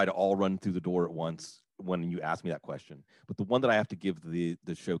and try to all run through the door at once when you ask me that question. But the one that I have to give the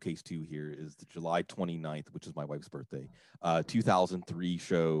showcase to here is the July 29th, which is my wife's birthday, 2003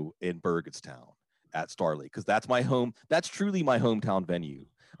 show in Burgettstown at Starley, because that's my home. That's truly my hometown venue.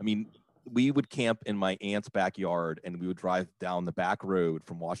 I mean, we would camp in my aunt's backyard, and we would drive down the back road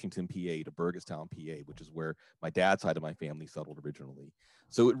from Washington, PA to Burgettstown, PA, which is where my dad's side of my family settled originally.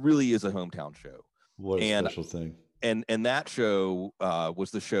 So it really is a hometown show. What a special thing. And that show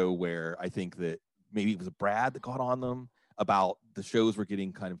was the show where I think that maybe it was Brad that got on them about the shows were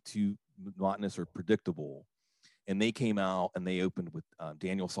getting kind of too monotonous or predictable. And they came out and they opened with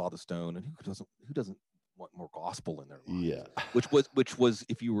Daniel Saw the Stone, and who doesn't want more gospel in their lives? Yeah. Which was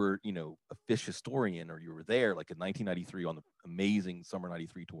if you were, a Phish historian or you were there like in 1993 on the amazing Summer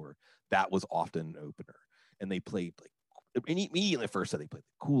 93 tour, that was often an opener. And they played like immediately at first set they played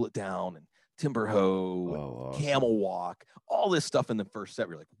Cool It Down and Timber Hoe, awesome. Camel Walk, all this stuff in the first set.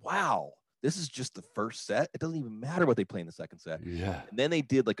 We're like, wow, this is just the first set. It doesn't even matter what they play in the second set. Yeah. And then they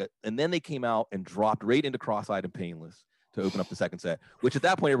did and then they came out and dropped right into Cross-Eyed and Painless to open up the second set, which at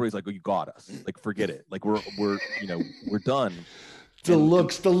that point everybody's like, oh, you got us. Like, forget it. Like we're done. The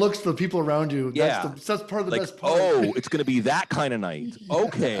looks, the people around you. Yeah. That's part of the best part. Oh, it's going to be that kind of night.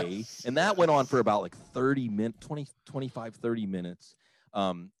 Okay. And that went on for about like 25, 30 minutes.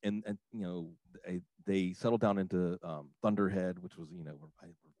 They settled down into Thunderhead, which was,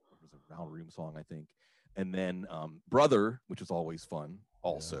 was a Round Room song, I think. And then Brother, which is always fun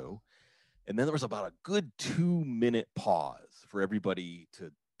also. Yeah. And then there was about a good 2-minute pause for everybody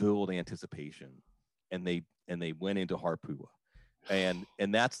to build anticipation. And they went into Harpua. And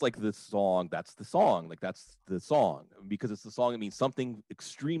that's like the song, that's the song because it's the song that means something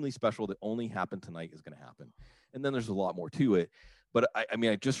extremely special that only happened tonight is going to happen. And then there's a lot more to it. But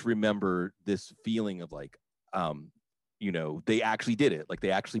I just remember this feeling of like, they actually did it. Like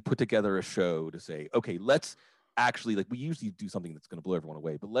they actually put together a show to say, okay, let's actually, like we usually do something that's going to blow everyone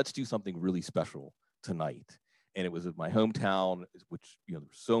away, but let's do something really special tonight. And it was in my hometown, which, there were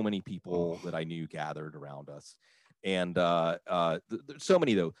so many people that I knew gathered around us. And there's so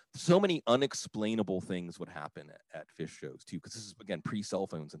many unexplainable things would happen at Phish shows too, because this is again pre-cell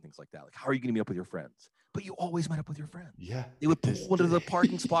phones and things like that. Like, how are you going to meet up with your friends? But you always met up with your friends. Yeah, they would pull into the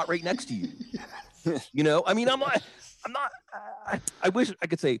parking spot right next to you. Yes. I mean, I'm not. I wish I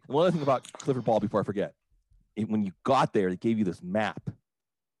could say one other thing about Clifford Ball before I forget. When you got there, they gave you this map.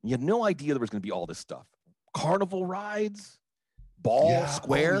 You had no idea there was going to be all this stuff. Carnival rides. Ball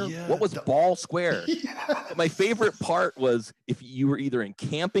Square. Oh, yeah. What was Ball Square? Yes. My favorite part was if you were either in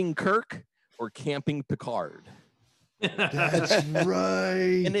Camping Kirk or Camping Picard. That's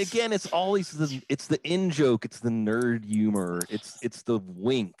right. And again, it's always it's the in joke, it's the nerd humor, it's the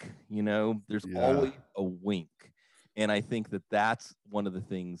wink. There's always a wink, and I think that's one of the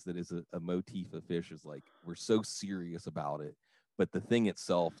things that is a motif of Phish is like we're so serious about it, but the thing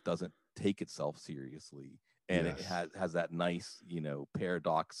itself doesn't take itself seriously. And it has that nice,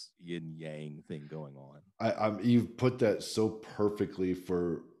 paradox yin yang thing going on. You've put that so perfectly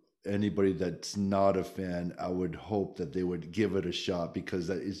for anybody that's not a fan. I would hope that they would give it a shot because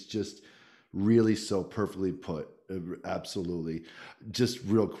that is just really so perfectly put. Absolutely. Just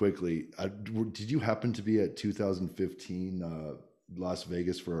real quickly, did you happen to be at 2015 Las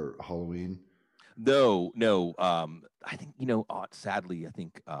Vegas for Halloween? No. I think, sadly, I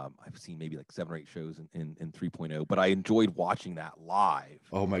think I've seen maybe like 7 or 8 shows in 3.0, but I enjoyed watching that live.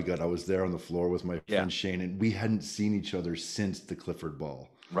 Oh my God. I was there on the floor with my friend Shane, and we hadn't seen each other since the Clifford Ball.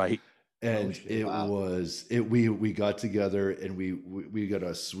 Right. And we got together and we got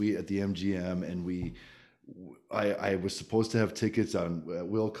a suite at the MGM, and I was supposed to have tickets on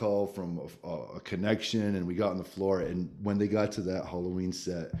will call from a connection, and we got on the floor, and when they got to that Halloween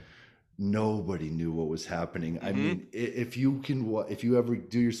set, nobody knew what was happening. Mm-hmm. I mean, if you ever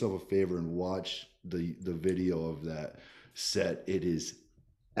do yourself a favor and watch the video of that set, it is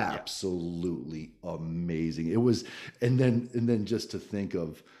absolutely amazing. It was, and then just to think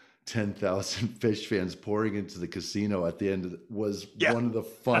of 10,000 Phish fans pouring into the casino at the end was one of the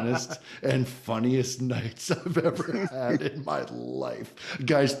funnest and funniest nights I've ever had in my life.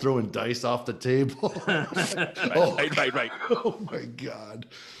 Guys throwing dice off the table. Right. Oh my God.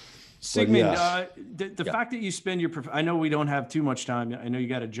 Sigmund, yeah. The fact that you spend I know we don't have too much time. I know you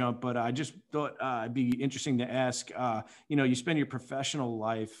got to jump, but I just thought it'd be interesting to ask, you spend your professional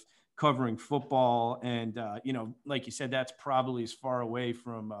life covering football and, like you said, that's probably as far away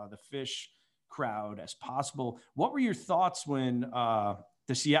from the Fish crowd as possible. What were your thoughts when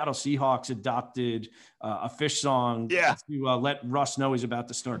the Seattle Seahawks adopted a Fish song to let Russ know he's about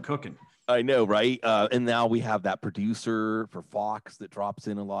to start cooking? I know, right? And now we have that producer for Fox that drops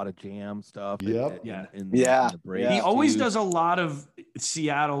in a lot of jam stuff. Yep. He always does a lot of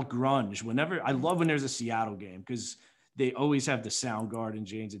Seattle grunge. I love when there's a Seattle game because they always have the Soundgarden,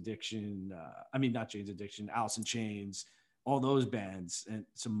 Jane's Addiction. Not Jane's Addiction, Alice in Chains, all those bands, and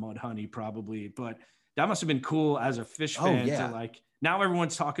some Mudhoney probably. But that must have been cool as a Fish fan to now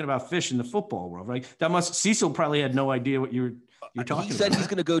everyone's talking about Fish in the football world, right? Cecil probably had no idea what you're talking about. He said he's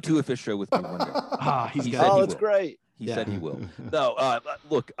going to go to a Fish show with me one day. That's great. He said he will. No,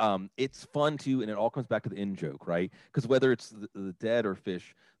 look, it's fun too, and it all comes back to the in joke, right? Because whether it's the Dead or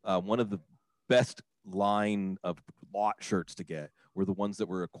Fish, one of the best line of lot shirts to get were the ones that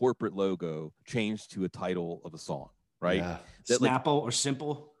were a corporate logo changed to a title of a song, right? Yeah. Snapple or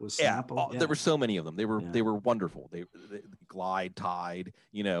Simple was Snapple. There were so many of them. They were wonderful. They Glide, Tide,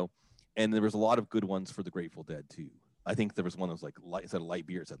 and there was a lot of good ones for the Grateful Dead too. I think there was one that was like instead of light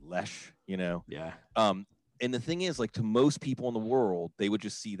beer, it said Lesh, Yeah. And the thing is, like, to most people in the world, they would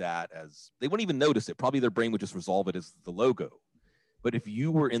just see that as, they wouldn't even notice it. Probably their brain would just resolve it as the logo. But if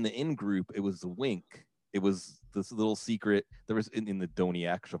you were in the in group, it was the wink. It was this little secret. There was in the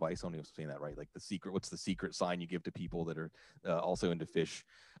Doniak Shavais, I don't know if I'm saying that right. Like the secret, what's the secret sign you give to people that are also into Fish?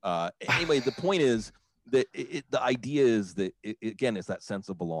 Anyway, the point is that the idea is that again, it's that sense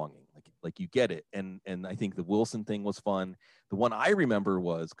of belonging. Like you get it. And I think the Wilson thing was fun. The one I remember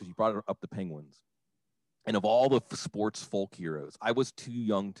was, because you brought up the Penguins. And of all the sports folk heroes, I was too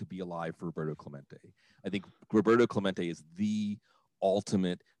young to be alive for Roberto Clemente. I think Roberto Clemente is the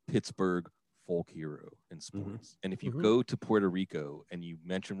ultimate Pittsburgh folk hero in sports. Mm-hmm. And if you go to Puerto Rico and you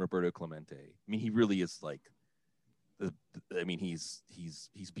mention Roberto Clemente, he really is like, he's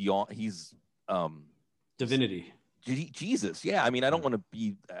beyond, he's divinity. Jesus. Yeah. I don't want to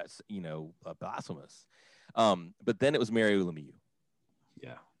be, blasphemous. But then it was Mario Lemieux.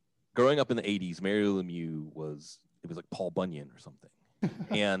 Yeah. Growing up in the 80s, Mario Lemieux was like Paul Bunyan or something.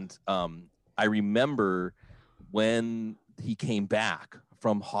 And I remember when he came back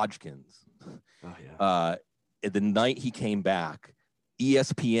from Hodgkins, the night he came back,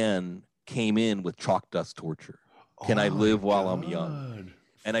 ESPN came in with Chalk Dust Torture. Can I live while I'm young?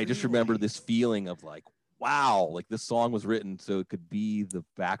 And I just remember this feeling of like, wow, like this song was written so it could be the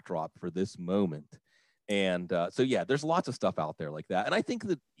backdrop for this moment. And there's lots of stuff out there like that. And I think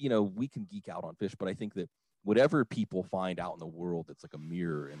that, we can geek out on Fish, but I think that whatever people find out in the world, it's like a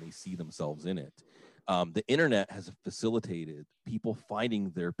mirror and they see themselves in it. The internet has facilitated people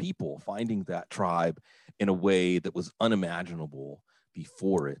finding that tribe in a way that was unimaginable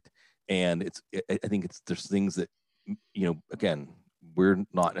before it. And I think there's things that, again, we're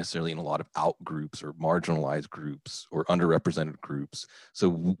not necessarily in a lot of out groups or marginalized groups or underrepresented groups.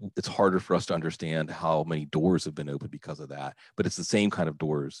 So it's harder for us to understand how many doors have been opened because of that. But it's the same kind of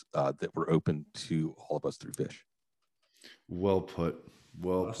doors that were open to all of us through Fish. Well put.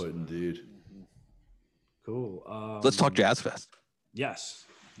 Well put indeed. Cool. Let's talk Jazz Fest. Yes.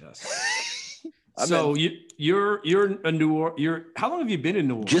 So you're a you're how long have you been in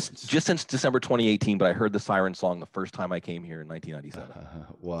New Orleans? Just since December 2018, but I heard the Siren song the first time I came here in 1997.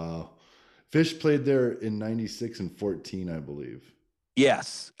 Wow. Fish played there in 96 and 14, I believe.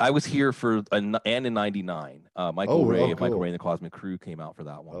 Yes, I was here and in 99. Michael Ray and the Cosmic Crew came out for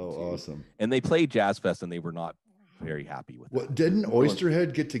that one. Oh, too. Awesome. And they played Jazz Fest and they were not very happy with it. Didn't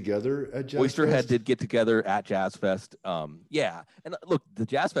Oysterhead get together at Jazz Fest? Did get together at Jazz Fest. And look, the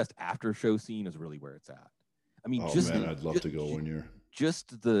Jazz Fest after show scene is really where it's at. I'd love to go one year.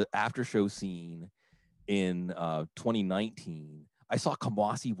 Just the after show scene in 2019, I saw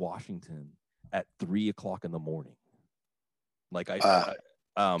Kamasi Washington at 3:00 in the morning.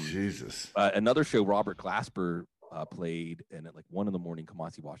 Jesus. Another show, Robert Glasper played, and at 1 a.m,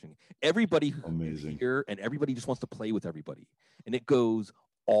 Kamasi Washington. Everybody who's amazing here, and everybody just wants to play with everybody, and it goes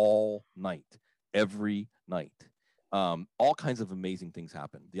all night, every night. All kinds of amazing things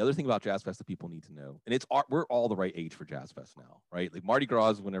happen. The other thing about Jazz Fest that people need to know, and we're all the right age for Jazz Fest now, right? Like Mardi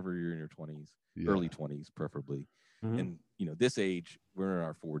Gras is whenever you're in your 20s, early 20s, preferably. Mm-hmm. And this age, we're in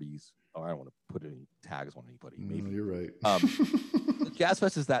our 40s. Oh, I don't want to put any tags on anybody. Maybe you're right. Jazz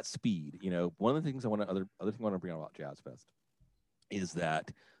Fest is that speed. One of the things other thing I want to bring out about Jazz Fest is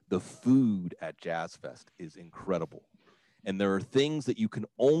that the food at Jazz Fest is incredible. And there are things that you can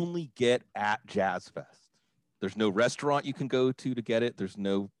only get at Jazz Fest. There's no restaurant you can go to get it. There's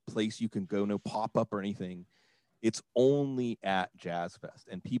no place you can go, no pop-up or anything. It's only at Jazz Fest.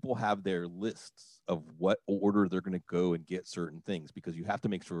 And people have their lists of what order they're going to go and get certain things, because you have to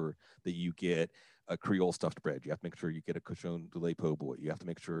make sure that you get a Creole stuffed bread. You have to make sure you get a cochon de lait po' boy. You have to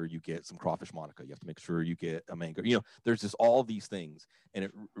make sure you get some crawfish Monica. You have to make sure you get a mango. You know, there's just all these things. And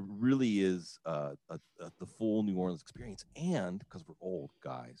it really is the full New Orleans experience. And because we're old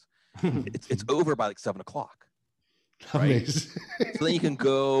guys, it's over by like 7 o'clock. Right? So then you can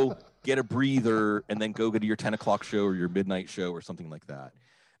go get a breather and then go to your 10 o'clock show or your midnight show or something like that,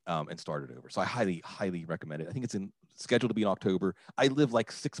 and start it over. So I highly recommend it. I think it's scheduled to be in October. I live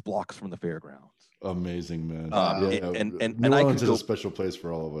like 6 blocks from the fairgrounds. Amazing, man. And New I Orleans could is a special place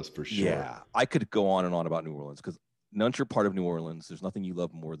for all of us, for sure. Yeah, I could go on and on about New Orleans, because once you're part of New Orleans, there's nothing you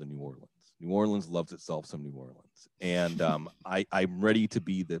love more than New Orleans. New Orleans loves itself some New Orleans. And I'm ready to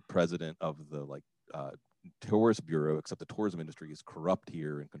be the president of the tourist bureau, except the tourism industry is corrupt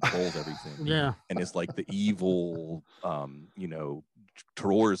here and controls everything. Yeah. And it's like the evil,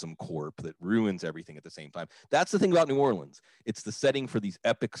 tourism corp that ruins everything at the same time. That's the thing about New Orleans. It's the setting for these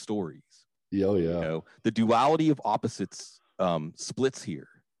epic stories. Oh, yeah. You know, the duality of opposites splits here.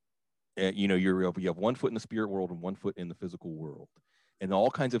 You have 1 foot in the spirit world and 1 foot in the physical world. And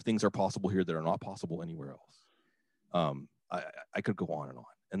all kinds of things are possible here that are not possible anywhere else. I could go on and on.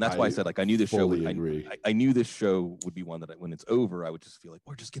 And that's why I said, like, I knew this show. I knew this show would be one that when it's over, I would just feel like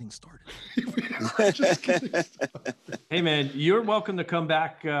we're just getting started. Hey, man, you're welcome to come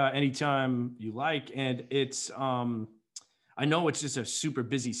back anytime you like. And it's, I know it's just a super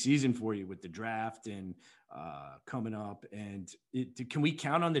busy season for you with the draft and coming up. And can we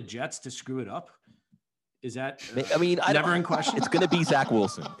count on the Jets to screw it up? Is that? Never in question. It's going to be Zach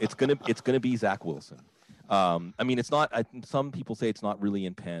Wilson. It's going to be Zach Wilson. It's not. Some people say it's not really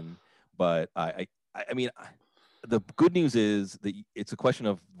in pen, but the good news is that it's a question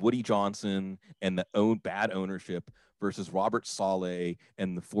of Woody Johnson and the bad ownership versus Robert Saleh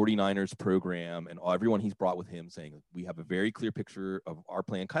and the 49ers program and everyone he's brought with him, saying we have a very clear picture of our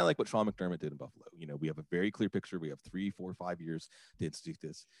plan, kind of like what Sean McDermott did in Buffalo. You know, we have a very clear picture. We have 3, 4, 5 years to institute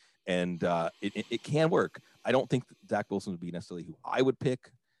this, and it can work. I don't think Zach Wilson would be necessarily who I would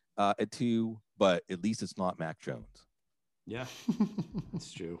pick at 2, but at least it's not Mac Jones. Yeah,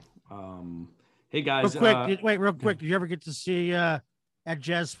 that's true. Hey guys, real quick. Did you ever get to see at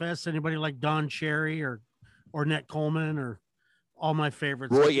Jazz Fest anybody like Don Cherry or Ornette Coleman or all my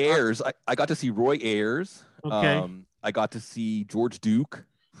favorites? Roy Ayers. I got to see Roy Ayers. Okay. I got to see George Duke.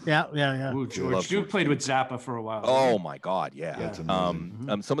 Yeah. Ooh, George Duke played with Zappa for a while. Oh my God, yeah. That's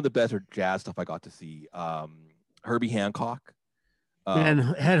amazing. Some of the better jazz stuff I got to see. Herbie Hancock. And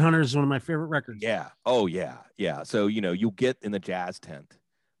Headhunters is one of my favorite records. Yeah. Oh yeah. So you'll get in the jazz tent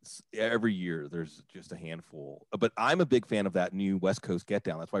every year. There's just a handful, but I'm a big fan of that new West Coast Get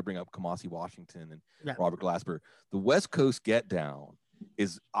Down. That's why I bring up Kamasi Washington and Robert Glasper. The West Coast Get Down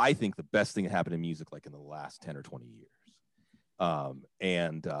is, I think, the best thing that happened in music like in the last 10 or 20 years.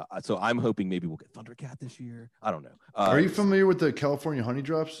 So I'm hoping maybe we'll get Thundercat this year. I don't know. Are you familiar with the California Honey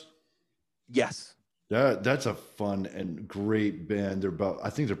Drops? Yes. That's a fun and great band.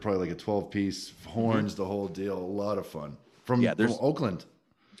 I think they're probably like a 12-piece, horns, the whole deal. A lot of fun from Oakland.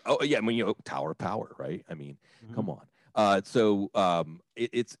 Oh yeah, Tower of Power, right? Come on. And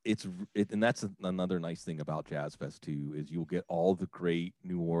that's another nice thing about Jazz Fest too, is you'll get all the great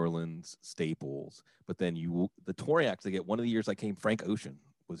New Orleans staples, but then the touring acts they get. One of the years I came, Frank Ocean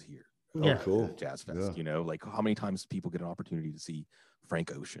was here. Yeah, cool. Jazz Fest. Yeah. Like how many times people get an opportunity to see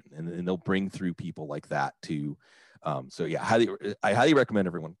Frank Ocean, and they'll bring through people like that too. So yeah, I highly recommend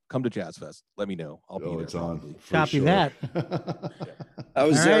everyone come to Jazz Fest. Let me know. I'll be there. It's on. Copy that. I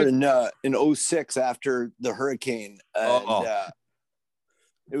was there in 06 after the hurricane, and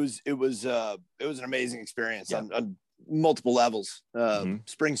it was an amazing experience on multiple levels.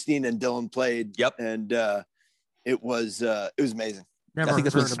 Springsteen and Dylan played. Yep, and it was amazing. Never I think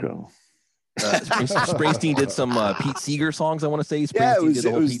that's what Springsteen did some Pete Seeger songs. I want to say it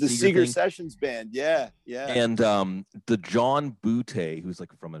was the Seeger Sessions band. Yeah. And the John Butte, who's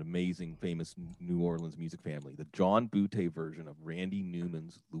like from an amazing, famous New Orleans music family, the John Butte version of Randy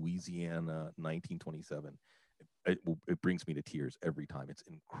Newman's Louisiana 1927. It brings me to tears every time. It's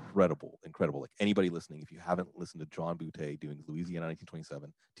incredible. Like anybody listening, if you haven't listened to John Butte doing Louisiana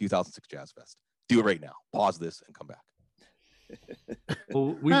 1927, 2006 Jazz Fest, do it right now. Pause this and come back.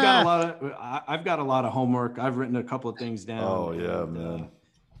 Well, we've got I've got a lot of homework. I've written a couple of things down. Oh yeah, man.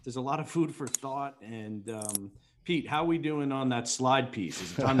 There's a lot of food for thought, and Pete, how are we doing on that slide piece?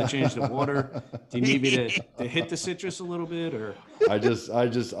 Is it time to change the water? Do you need me to hit the citrus a little bit, or? I just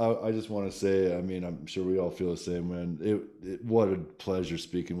want to say, I mean, I'm sure we all feel the same, man. What a pleasure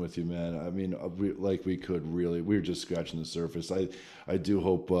speaking with you, man. I mean, we were just scratching the surface. I do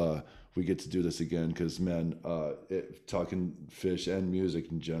hope we get to do this again, because, man, talking fish and music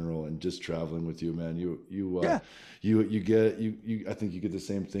in general, and just traveling with you, man. I think you get the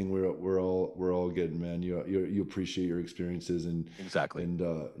same thing we're all getting, man. You appreciate your experiences, and exactly, and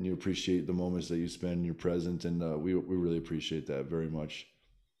you appreciate the moments that you spend in your present, and we really appreciate that very much.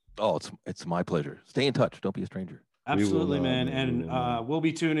 Oh, it's my pleasure. Stay in touch. Don't be a stranger. Absolutely, man. And we'll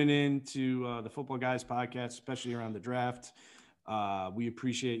be tuning in to the Football Guys podcast, especially around the draft. We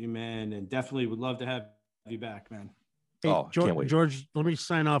appreciate you, man, and definitely would love to have you back, man. Hey, George, can't wait. George, let me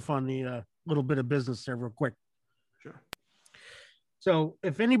sign off on the little bit of business there real quick. Sure. So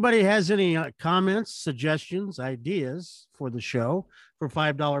if anybody has any comments, suggestions, ideas for the show for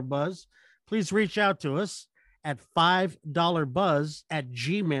 $5 Buzz, please reach out to us at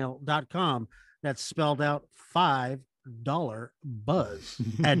 $5buzz@gmail.com. That's spelled out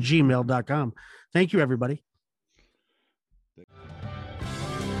 $5buzz@gmail.com. Thank you, everybody.